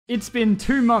It's been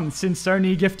 2 months since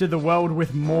Sony gifted the world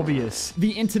with Morbius,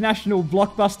 the international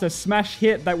blockbuster smash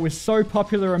hit that was so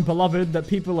popular and beloved that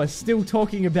people are still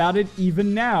talking about it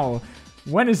even now.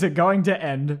 When is it going to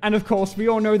end? And of course, we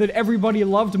all know that everybody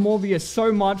loved Morbius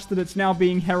so much that it's now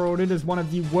being heralded as one of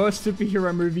the worst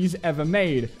superhero movies ever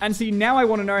made. And see, now I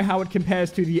want to know how it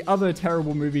compares to the other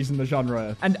terrible movies in the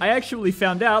genre. And I actually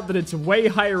found out that it's way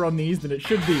higher on these than it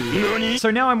should be. So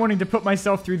now I'm wanting to put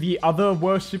myself through the other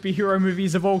worst superhero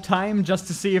movies of all time just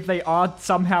to see if they are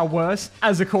somehow worse,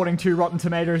 as according to Rotten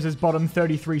Tomatoes' bottom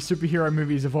 33 superhero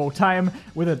movies of all time,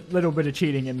 with a little bit of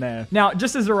cheating in there. Now,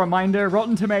 just as a reminder,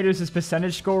 Rotten Tomatoes' percentage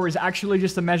score is actually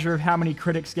just a measure of how many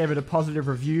critics gave it a positive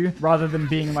review, rather than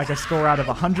being like a score out of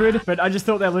 100. But I just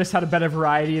thought their list had a better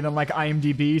variety than like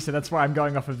IMDb, so that's why I'm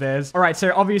going off of theirs. Alright,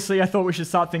 so obviously I thought we should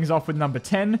start things off with number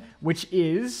 10, which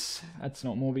is... That's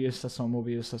not Morbius, that's not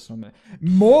Morbius, that's not...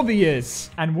 Morbius!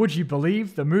 And would you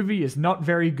believe the movie is not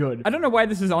very good? I don't know why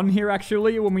this is on here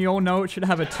actually, when we all know it should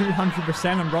have a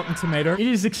 200% on Rotten Tomatoes. It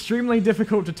is extremely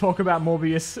difficult to talk about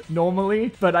Morbius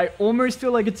normally, but I almost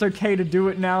feel like it's okay to do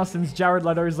it now since Jared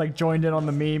Leto's like joined in on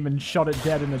the meme and shot it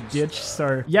dead in a ditch.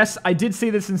 So yes, I did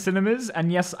see this in cinemas,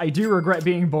 and yes, I do regret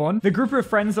being born. The group of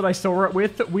friends that I saw it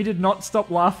with, we did not stop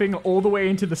laughing all the way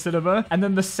into the cinema, and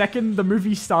then the second the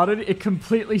movie started, it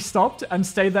completely stopped and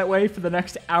stayed that way for the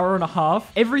next hour and a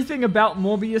half. Everything about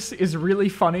Morbius is really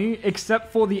funny,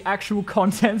 except for the actual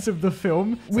contents of the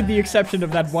film, with the exception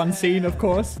of that one scene, of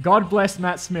course. God bless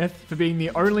Matt Smith for being the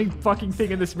only fucking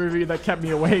thing in this movie that kept me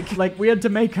awake. Like, we had to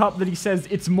make up that he says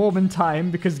it's Morbin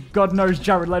time, because God knows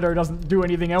Jared Leto doesn't do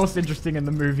anything else interesting in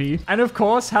the movie. And of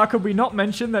course, how could we not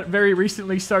mention that very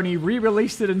recently Sony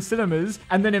re-released it in cinemas,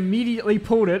 and then immediately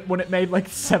pulled it when it made like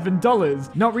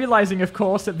 $7. Not realizing, of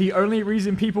course, that the only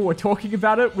reason people were talking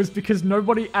about it was because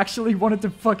nobody actually wanted to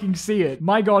fucking see it.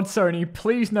 My God, Sony,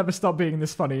 please never stop being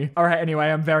this funny. Alright, anyway,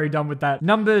 I'm very done with that.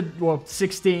 Number, well,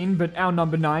 16, but our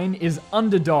number 9 is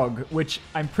Underdog, which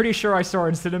I'm pretty sure I saw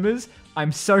in cinemas.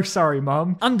 I'm so sorry,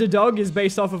 Mom. Underdog is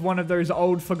based off of one of those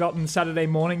old forgotten Saturday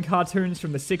morning cartoons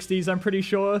from the 60s, I'm pretty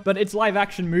sure. But its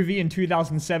live-action movie in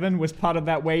 2007 was part of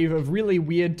that wave of really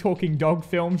weird talking dog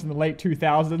films in the late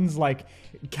 2000s, like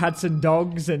Cats and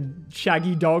Dogs and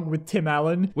Shaggy Dog with Tim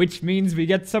Allen, which means we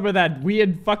get some of that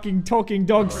weird fucking talking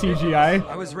dog CGI.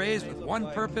 I was raised with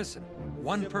one purpose and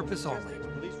one purpose only: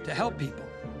 to help people,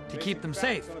 to keep them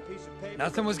safe.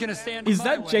 Nothing was gonna stand. Is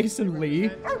that Jason Lee?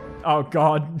 Oh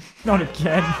God, not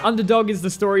again. Underdog is the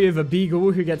story of a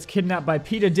beagle who gets kidnapped by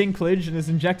Peter Dinklage and is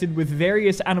injected with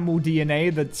various animal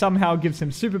DNA that somehow gives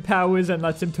him superpowers and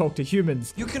lets him talk to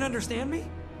humans. You can understand me?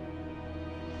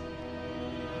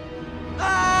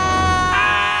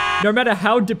 No matter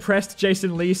how depressed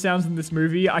Jason Lee sounds in this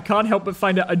movie, I can't help but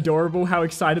find it adorable how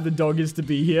excited the dog is to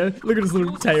be here. Look at his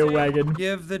little tail wagging.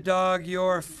 Give the dog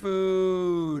your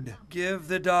food. Give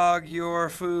the dog your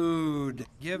food.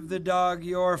 Give the dog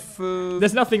your food.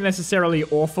 There's nothing necessarily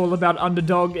awful about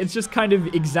Underdog. It's just kind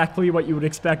of exactly what you would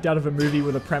expect out of a movie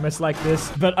with a premise like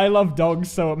this. But I love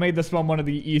dogs, so it made this one of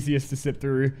the easiest to sit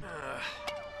through.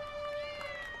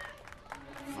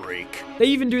 They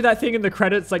even do that thing in the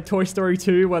credits like Toy Story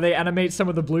 2 where they animate some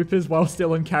of the bloopers while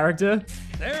still in character.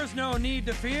 There's no need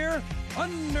to fear.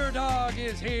 Underdog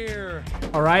is here.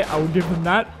 Alright, I will give them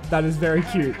that. That is very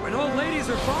cute. When old ladies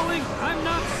are falling, I'm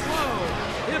not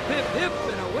slow. Hip, hip, hip,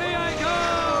 and away I go.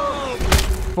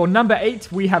 For number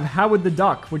 8, we have Howard the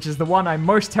Duck, which is the one I'm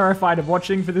most terrified of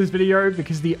watching for this video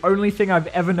because the only thing I've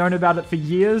ever known about it for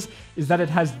years is that it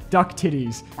has duck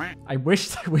titties. I wish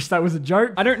that was a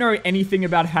joke. I don't know anything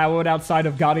about Howard outside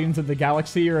of Guardians of the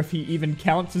Galaxy or if he even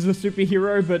counts as a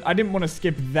superhero, but I didn't want to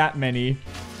skip that many.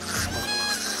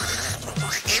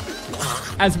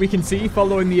 As we can see,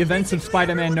 following the events of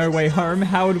Spider-Man No Way Home,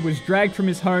 Howard was dragged from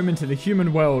his home into the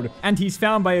human world, and he's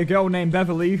found by a girl named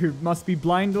Beverly who must be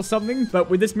blind or something. But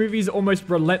with this movie's almost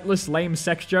relentless lame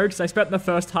sex jokes, I spent the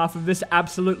first half of this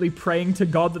absolutely praying to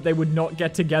God that they would not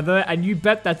get together, and you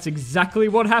bet that's exactly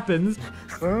what happens.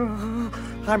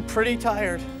 I'm pretty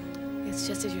tired. It's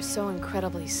just that you're so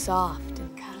incredibly soft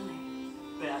and cuddly.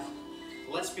 Beth,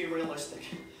 let's be realistic.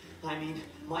 I mean,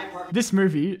 my part... This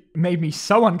movie made me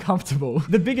so uncomfortable.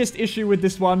 The biggest issue with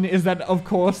this one is that, of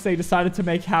course, they decided to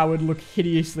make Howard look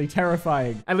hideously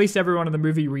terrifying. At least everyone in the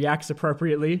movie reacts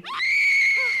appropriately.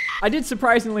 I did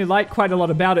surprisingly like quite a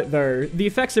lot about it though. The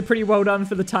effects are pretty well done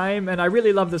for the time, and I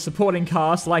really love the supporting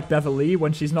cast like Beverly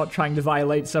when she's not trying to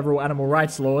violate several animal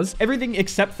rights laws. Everything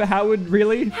except for Howard,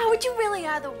 really. Howard, you really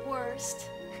are the worst.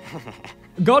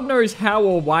 God knows how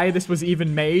or why this was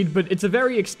even made, but it's a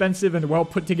very expensive and well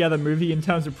put together movie in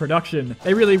terms of production.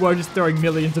 They really were just throwing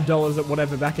millions of dollars at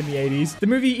whatever back in the 80s. The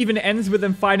movie even ends with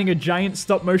them fighting a giant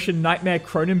stop-motion nightmare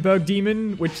Cronenberg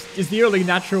demon, which is the only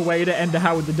natural way to end a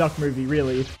Howard the Duck movie,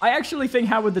 really. I actually think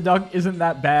Howard the Duck isn't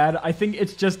that bad. I think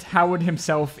it's just Howard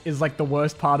himself is like the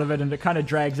worst part of it, and it kind of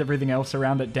drags everything else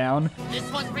around it down.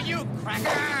 This one's for you,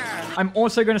 cracker! I'm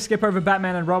also going to skip over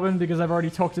Batman and Robin because I've already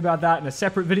talked about that in a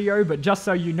separate video, but just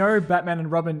so you know, Batman and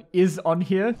Robin is on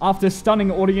here. After stunning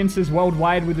audiences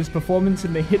worldwide with his performance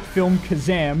in the hit film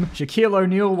Kazam, Shaquille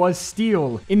O'Neal was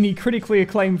Steel in the critically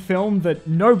acclaimed film that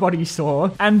nobody saw,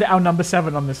 and our number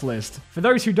 7 on this list. For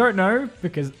those who don't know,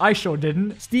 because I sure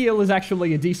didn't, Steel is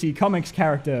actually a DC Comics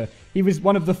character. He was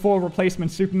one of the 4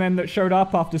 replacement Supermen that showed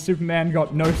up after Superman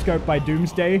got no-scoped by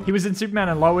Doomsday. He was in Superman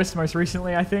and Lois most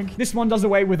recently, I think. This one does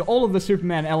away with all of the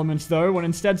Superman elements, though, and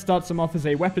instead starts him off as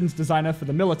a weapons designer for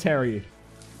the military.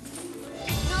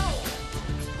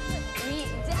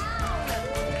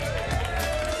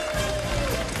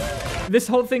 This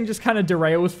whole thing just kind of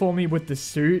derails for me with the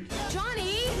suit. Johnny!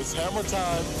 It's hammer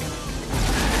time.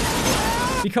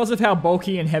 Because of how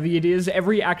bulky and heavy it is,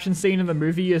 every action scene in the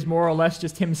movie is more or less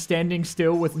just him standing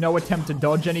still with no attempt to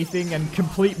dodge anything and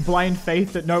complete blind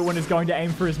faith that no one is going to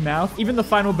aim for his mouth. Even the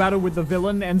final battle with the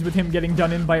villain ends with him getting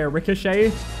done in by a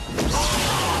ricochet.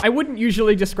 I wouldn't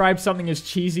usually describe something as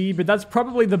cheesy, but that's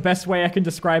probably the best way I can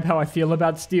describe how I feel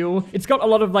about Steel. It's got a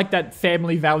lot of like that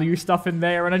family value stuff in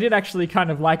there, and I did actually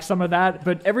kind of like some of that,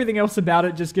 but everything else about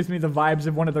it just gives me the vibes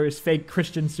of one of those fake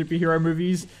Christian superhero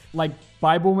movies, like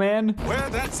Bible Man.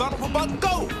 Where'd that son of a buck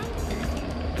go?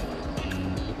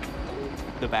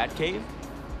 The Batcave?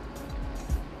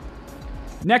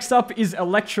 Next up is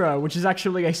Elektra, which is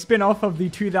actually a spin-off of the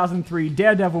 2003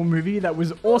 Daredevil movie that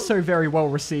was also very well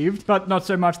received, but not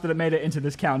so much that it made it into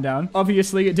this countdown.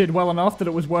 Obviously, it did well enough that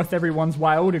it was worth everyone's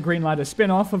while to greenlight a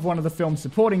spin-off of one of the film's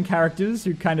supporting characters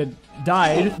who kind of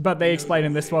died, but they explain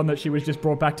in this one that she was just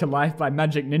brought back to life by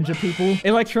magic ninja people.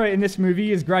 Elektra in this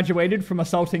movie is graduated from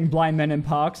assaulting blind men in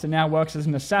parks and now works as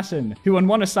an assassin, who on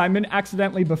one assignment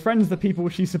accidentally befriends the people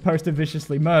she's supposed to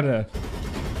viciously murder.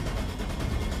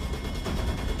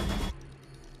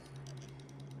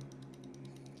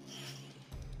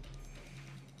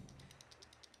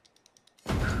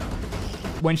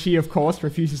 When she, of course,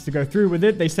 refuses to go through with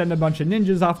it, they send a bunch of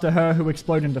ninjas after her who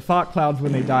explode into fart clouds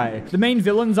when they die. The main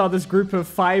villains are this group of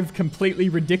 5 completely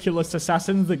ridiculous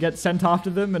assassins that get sent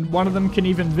after them, and one of them can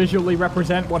even visually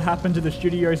represent what happened to the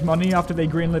studio's money after they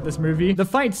greenlit this movie. The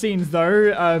fight scenes,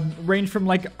 though, range from,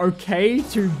 like, okay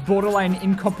to borderline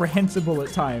incomprehensible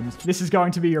at times. This is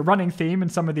going to be a running theme in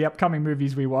some of the upcoming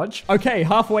movies we watch. Okay,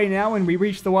 halfway now, and we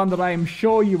reach the one that I am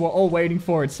sure you were all waiting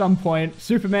for at some point,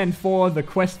 Superman 4: The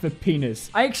Quest for Penis.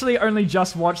 I actually only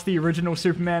just watched the original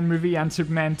Superman movie and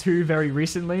Superman 2 very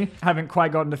recently. I haven't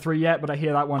quite gotten to 3 yet, but I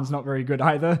hear that one's not very good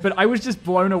either. But I was just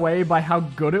blown away by how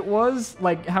good it was,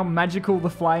 like how magical the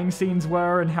flying scenes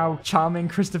were and how charming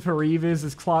Christopher Reeve is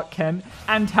as Clark Kent,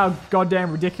 and how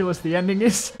goddamn ridiculous the ending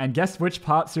is. And guess which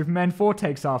part Superman 4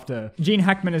 takes after? Gene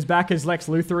Hackman is back as Lex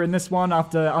Luthor in this one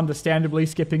after understandably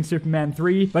skipping Superman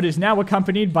 3, but is now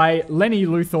accompanied by Lenny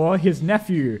Luthor, his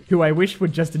nephew, who I wish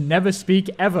would just never speak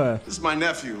ever. This is my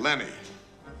nephew, Lenny.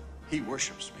 He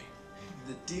worships me.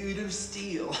 The dude of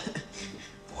steel.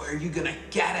 Boy, are you gonna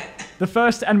get it. The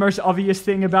first and most obvious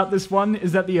thing about this one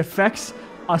is that the effects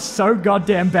are so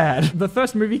goddamn bad. The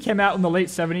first movie came out in the late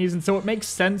 70s, and so it makes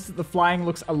sense that the flying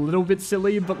looks a little bit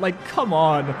silly, but like, come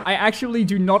on. I actually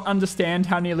do not understand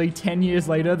how nearly 10 years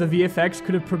later the VFX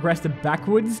could have progressed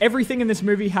backwards. Everything in this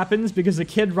movie happens because a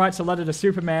kid writes a letter to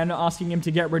Superman asking him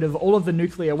to get rid of all of the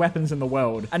nuclear weapons in the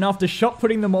world, and after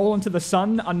putting them all into the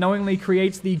sun, unknowingly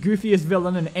creates the goofiest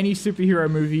villain in any superhero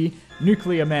movie,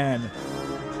 Nuclear Man.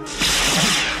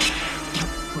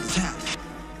 What's that?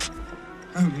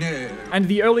 Oh no. And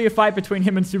the earlier fight between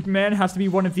him and Superman has to be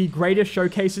one of the greatest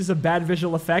showcases of bad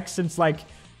visual effects since, like,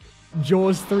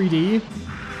 Jaws 3D.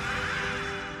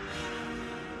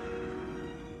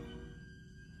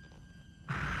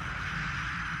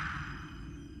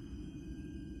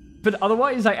 But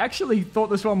otherwise, I actually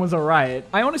thought this one was alright.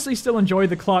 I honestly still enjoy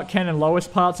the Clark Kent and Lois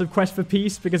parts of Quest for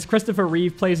Peace because Christopher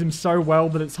Reeve plays him so well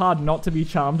that it's hard not to be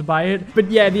charmed by it.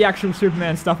 But yeah, the actual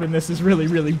Superman stuff in this is really,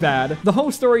 really bad. The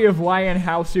whole story of why and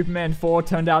how Superman 4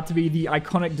 turned out to be the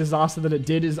iconic disaster that it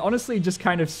did is honestly just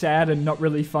kind of sad and not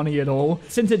really funny at all,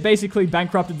 since it basically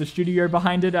bankrupted the studio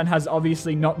behind it and has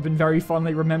obviously not been very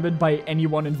fondly remembered by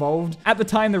anyone involved. At the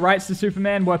time, the rights to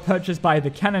Superman were purchased by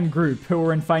the Cannon Group, who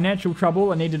were in financial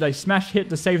trouble and needed a smash hit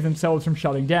to save themselves from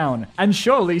shutting down. And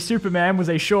surely Superman was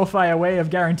a surefire way of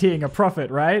guaranteeing a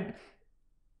profit, right?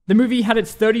 The movie had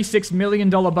its $36 million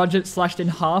budget slashed in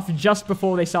half just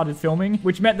before they started filming,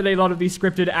 which meant that a lot of these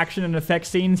scripted action and effects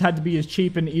scenes had to be as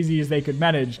cheap and easy as they could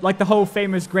manage. Like the whole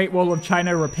famous Great Wall of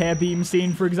China repair beam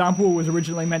scene, for example, was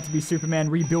originally meant to be Superman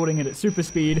rebuilding it at super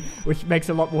speed, which makes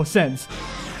a lot more sense.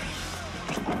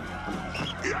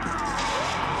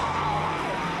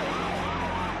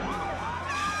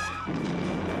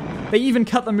 They even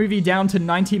cut the movie down to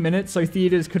 90 minutes so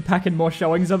theaters could pack in more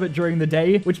showings of it during the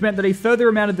day, which meant that a further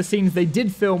amount of the scenes they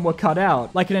did film were cut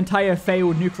out, like an entire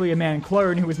failed Nuclear Man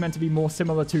clone who was meant to be more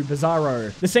similar to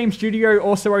Bizarro. The same studio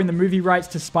also owned the movie rights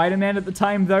to Spider-Man at the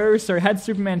time though, so had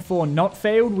Superman 4 not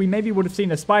failed, we maybe would have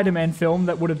seen a Spider-Man film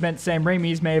that would have meant Sam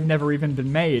Raimi's may have never even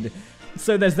been made.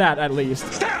 So there's that, at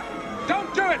least. Stop!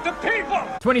 Don't do it! The people!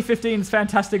 2015's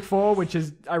Fantastic Four, which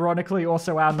is ironically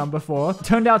also our number 4,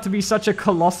 turned out to be such a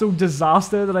colossal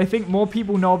disaster that I think more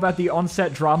people know about the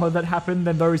on-set drama that happened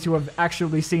than those who have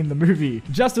actually seen the movie.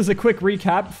 Just as a quick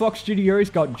recap, Fox Studios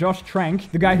got Josh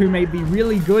Trank, the guy who made the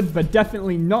really good but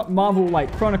definitely not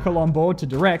Marvel-like Chronicle, on board to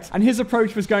direct, and his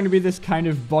approach was going to be this kind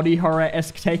of body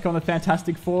horror-esque take on the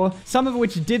Fantastic Four, some of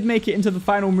which did make it into the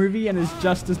final movie and is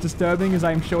just as disturbing as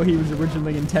I'm sure he was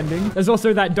originally intending. There's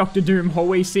also that Doctor Doom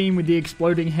hallway scene with the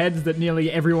exploding heads that nearly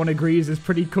everyone agrees is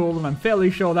pretty cool, and I'm fairly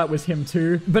sure that was him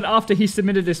too. But after he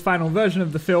submitted his final version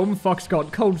of the film, Fox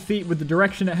got cold feet with the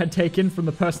direction it had taken from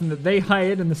the person that they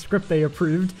hired and the script they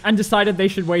approved, and decided they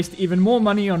should waste even more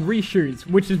money on reshoots,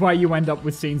 which is why you end up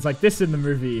with scenes like this in the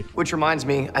movie. Which reminds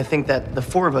me, I think that the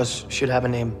 4 of us should have a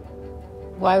name.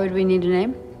 Why would we need a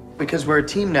name? Because we're a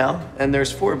team now, and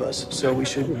there's 4 of us, so we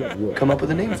should come up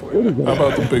with a name for it. How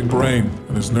about the big brain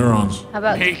and his neurons? How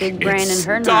about the big brain and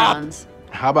her neurons?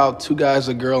 How about 2 guys,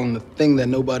 a girl, and the thing that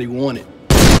nobody wanted?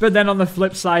 But then on the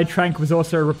flip side, Trank was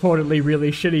also reportedly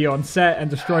really shitty on set and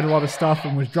destroyed a lot of stuff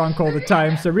and was drunk all the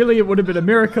time, so really it would have been a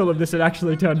miracle if this had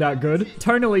actually turned out good.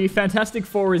 Tonally, Fantastic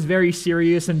Four is very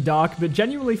serious and dark, but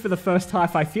genuinely for the first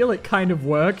half I feel it kind of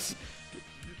works.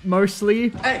 Mostly.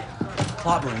 Hey,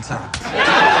 clobbering time.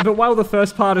 But while the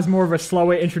first part is more of a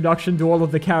slower introduction to all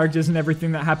of the characters and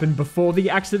everything that happened before the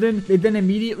accident, it then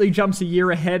immediately jumps a year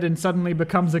ahead and suddenly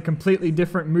becomes a completely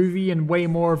different movie and way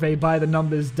more of a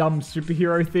by-the-numbers dumb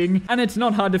superhero thing. And it's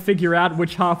not hard to figure out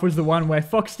which half was the one where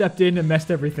Fox stepped in and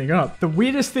messed everything up. The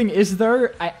weirdest thing is though,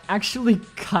 I actually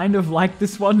kind of like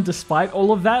this one despite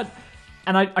all of that.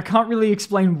 And I can't really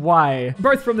explain why.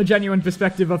 Both from the genuine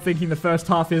perspective of thinking the first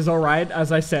half is alright,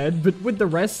 as I said, but with the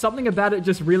rest, something about it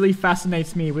just really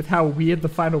fascinates me with how weird the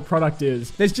final product is.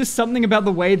 There's just something about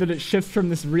the way that it shifts from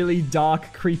this really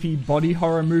dark, creepy body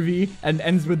horror movie and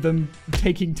ends with them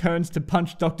taking turns to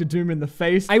punch Dr. Doom in the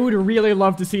face. I would really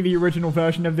love to see the original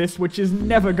version of this, which is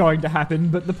never going to happen,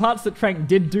 but the parts that Trank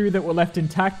did do that were left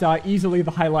intact are easily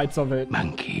the highlights of it.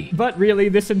 Monkey. But really,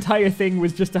 this entire thing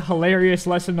was just a hilarious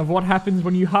lesson of what happens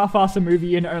when you half-ass a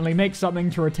movie and only make something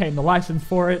to retain the license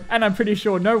for it, and I'm pretty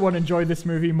sure no one enjoyed this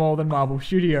movie more than Marvel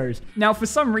Studios. Now, for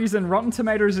some reason, Rotten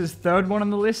Tomatoes' third one on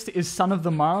the list is Son of the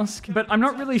Mask, but I'm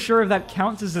not really sure if that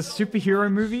counts as a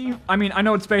superhero movie. I mean, I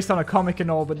know it's based on a comic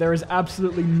and all, but there is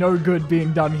absolutely no good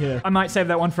being done here. I might save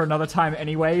that one for another time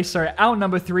anyway, so our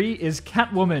number 3 is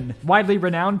Catwoman, widely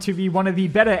renowned to be one of the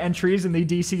better entries in the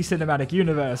DC cinematic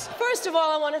universe. First of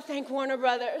all, I want to thank Warner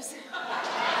Brothers.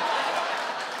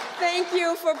 Thank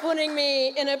you for putting me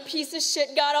in a piece of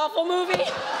shit god-awful movie.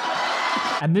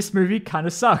 And this movie kind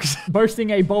of sucks. Boasting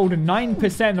a bold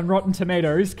 9% on Rotten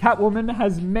Tomatoes, Catwoman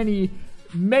has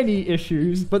many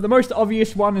issues, but the most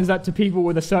obvious one is that to people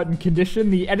with a certain condition,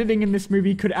 the editing in this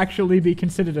movie could actually be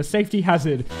considered a safety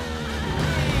hazard.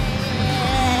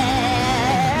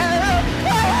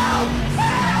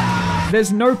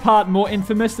 There's no part more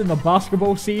infamous than the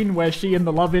basketball scene where she and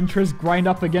the love interest grind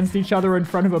up against each other in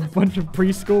front of a bunch of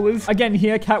preschoolers. Again,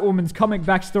 here, Catwoman's comic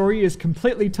backstory is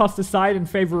completely tossed aside in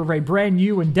favor of a brand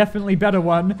new and definitely better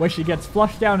one, where she gets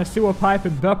flushed down a sewer pipe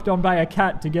and burped on by a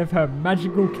cat to give her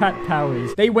magical cat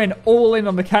powers. They went all in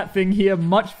on the cat thing here,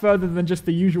 much further than just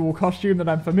the usual costume that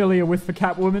I'm familiar with for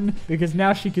Catwoman, because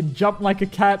now she can jump like a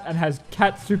cat and has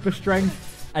cat super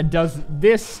strength and does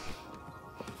this.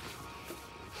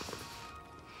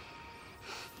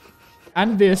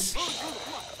 And this.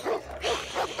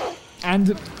 And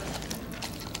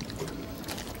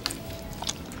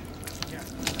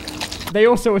they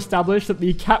also established that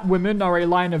the Catwomen are a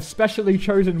line of specially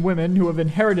chosen women who have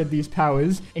inherited these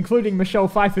powers, including Michelle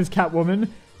Pfeiffer's Catwoman,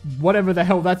 whatever the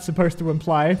hell that's supposed to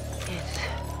imply. It's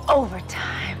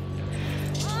overtime.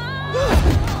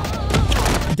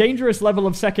 Dangerous level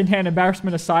of secondhand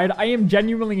embarrassment aside, I am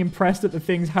genuinely impressed at the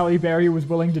things Halle Berry was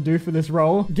willing to do for this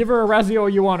role. Give her a Razzie all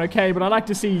you want, okay? But I'd like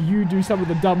to see you do some of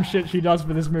the dumb shit she does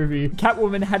for this movie.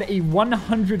 Catwoman had a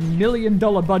 $100 million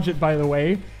budget, by the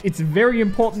way. It's very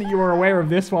important that you are aware of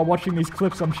this while watching these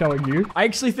clips I'm showing you. I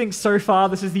actually think so far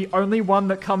this is the only one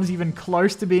that comes even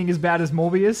close to being as bad as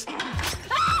Morbius.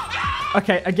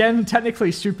 Okay, again,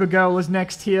 technically Supergirl is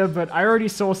next here, but I already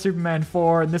saw Superman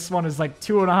 4, and this one is like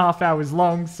 2.5 hours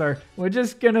long, so we're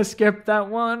just gonna skip that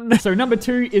one. So number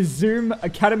 2 is Zoom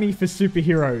Academy for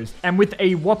Superheroes. And with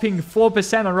a whopping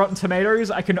 4% on Rotten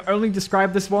Tomatoes, I can only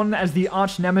describe this one as the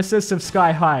arch nemesis of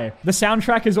Sky High. The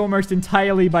soundtrack is almost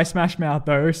entirely by Smash Mouth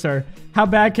though, so how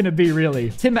bad can it be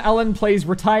really? Tim Allen plays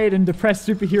retired and depressed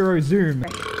superhero Zoom,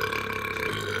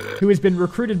 who has been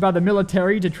recruited by the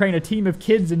military to train a team of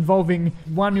kids involving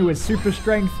one who has super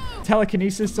strength,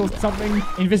 telekinesis or something,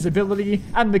 invisibility,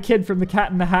 and the kid from the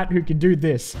Cat in the Hat who can do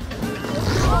this.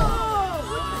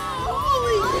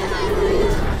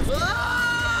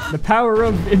 The power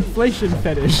of inflation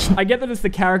fetish. I get that it's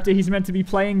the character he's meant to be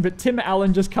playing, but Tim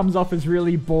Allen just comes off as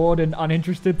really bored and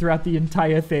uninterested throughout the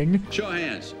entire thing. Show of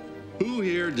hands. Who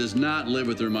here does not live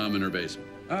with their mom in her basement?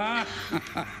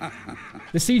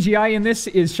 The CGI in this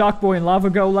is Sharkboy and Lava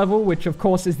Girl level, which of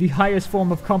course is the highest form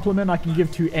of compliment I can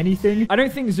give to anything. I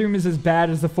don't think Zoom is as bad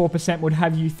as the 4% would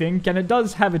have you think, and it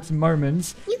does have its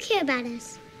moments. You care about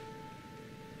us,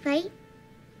 right?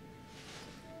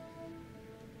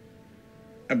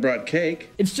 I brought cake.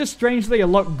 It's just strangely a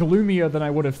lot gloomier than I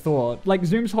would have thought. Like,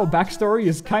 Zoom's whole backstory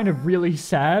is kind of really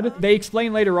sad. They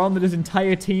explain later on that his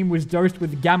entire team was dosed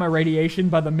with gamma radiation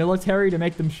by the military to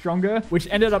make them stronger, which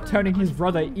ended up turning his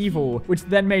brother evil, which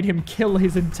then made him kill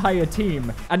his entire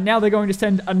team. And now they're going to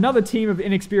send another team of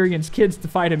inexperienced kids to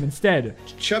fight him instead.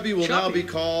 Chubby will now be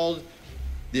called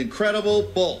the Incredible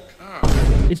Bulk.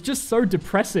 It's just so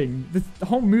depressing. The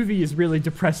whole movie is really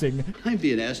depressing. I'm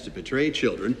being asked to betray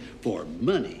children for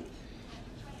money.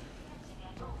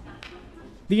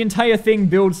 The entire thing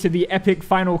builds to the epic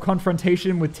final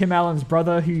confrontation with Tim Allen's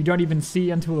brother, who you don't even see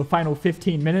until the final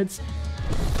 15 minutes.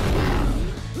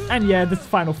 And yeah, this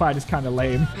final fight is kind of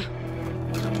lame.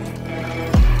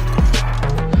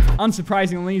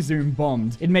 Unsurprisingly, Zoom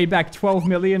bombed. It made back $12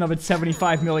 million of its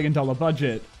 $75 million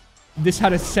budget. This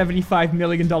had a $75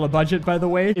 million budget, by the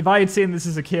way. If I had seen this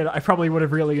as a kid, I probably would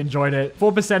have really enjoyed it.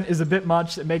 4% is a bit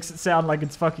much. It makes it sound like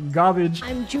it's fucking garbage.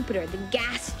 I'm Jupiter, the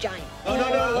gas giant. Oh, no.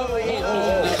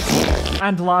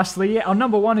 And lastly, our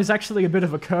number 1 is actually a bit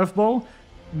of a curveball.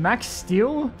 Max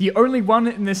Steel, the only one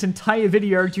in this entire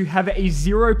video to have a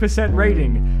 0%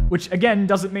 rating, which again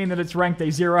doesn't mean that it's ranked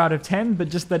a 0 out of 10, but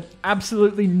just that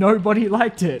absolutely nobody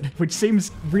liked it, which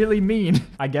seems really mean.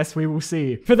 I guess we will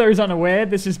see. For those unaware,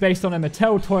 this is based on a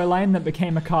Mattel toy line that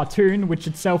became a cartoon, which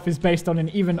itself is based on an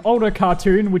even older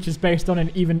cartoon, which is based on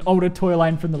an even older toy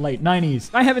line from the late 90s.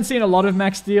 I haven't seen a lot of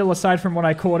Max Steel aside from what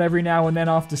I caught every now and then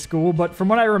after school, but from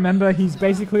what I remember, he's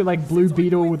basically like Blue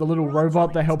Beetle with a little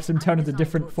robot that helps him turn into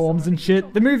different forms and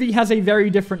shit. The movie has a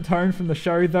very different tone from the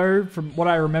show though, from what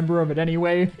I remember of it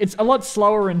anyway. It's a lot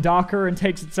slower and darker and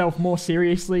takes itself more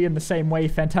seriously in the same way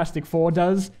Fantastic Four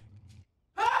does.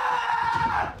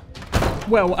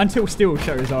 Well, until Steel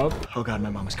shows up. Oh god, my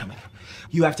mom is coming.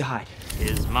 You have to hide.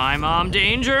 Is my mom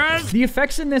dangerous? The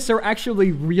effects in this are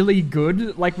actually really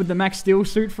good, like with the Max Steel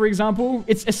suit, for example.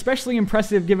 It's especially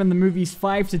impressive given the movie's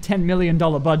 $5 to $10 million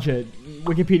budget.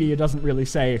 Wikipedia doesn't really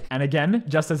say. And again,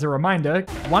 just as a reminder,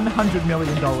 $100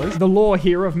 million. The lore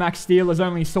here of Max Steel is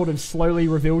only sort of slowly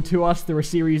revealed to us through a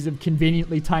series of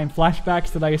conveniently timed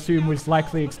flashbacks that I assume was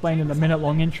likely explained in the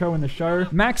minute-long intro in the show.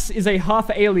 Max is a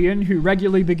half-alien who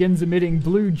regularly begins emitting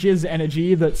blue jizz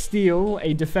energy that Steel,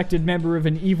 a defected member of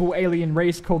an evil alien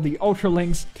race called the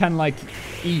Ultralinks, can, like,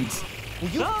 eat.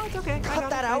 Oh, it's okay.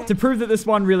 Cut that out. To prove that this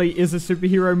one really is a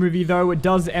superhero movie, though, it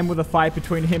does end with a fight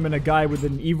between him and a guy with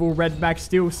an evil red Max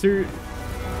Steel suit.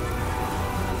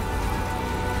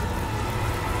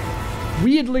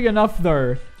 Weirdly enough,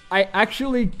 though, I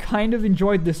actually kind of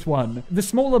enjoyed this one. The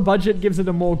smaller budget gives it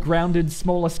a more grounded,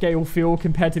 smaller scale feel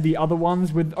compared to the other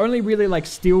ones, with only really like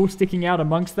Steel sticking out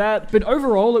amongst that. But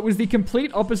overall, it was the complete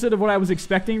opposite of what I was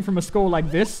expecting from a score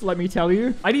like this, let me tell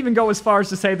you. I'd even go as far as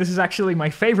to say this is actually my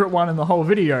favorite one in the whole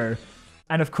video.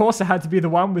 And of course, it had to be the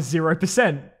one with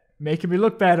 0%. Making me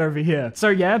look bad over here. So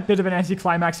yeah, bit of an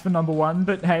anticlimax for number 1,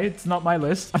 but hey, it's not my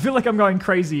list. I feel like I'm going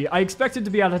crazy. I expected to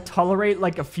be able to tolerate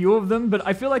like a few of them, but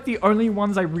I feel like the only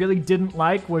ones I really didn't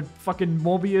like were fucking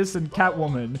Morbius and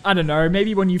Catwoman. I don't know,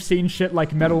 maybe when you've seen shit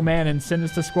like Metal Man and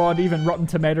Sinister Squad, even Rotten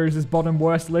Tomatoes' bottom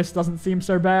worst list doesn't seem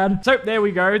so bad. So there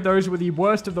we go, those were the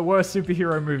worst of the worst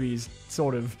superhero movies.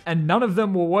 Sort of. And none of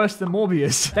them were worse than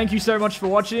Morbius. Thank you so much for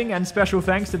watching, and special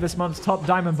thanks to this month's top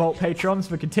Diamondbolt patrons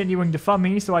for continuing to fund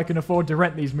me so I can afford to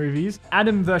rent these movies.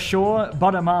 Adam Vershaw,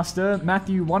 Buttermaster,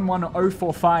 Matthew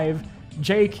 11045,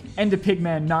 Jake, Ender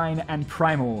Pigman 9, and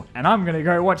Primal. And I'm gonna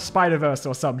go watch Spider-Verse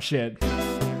or some shit.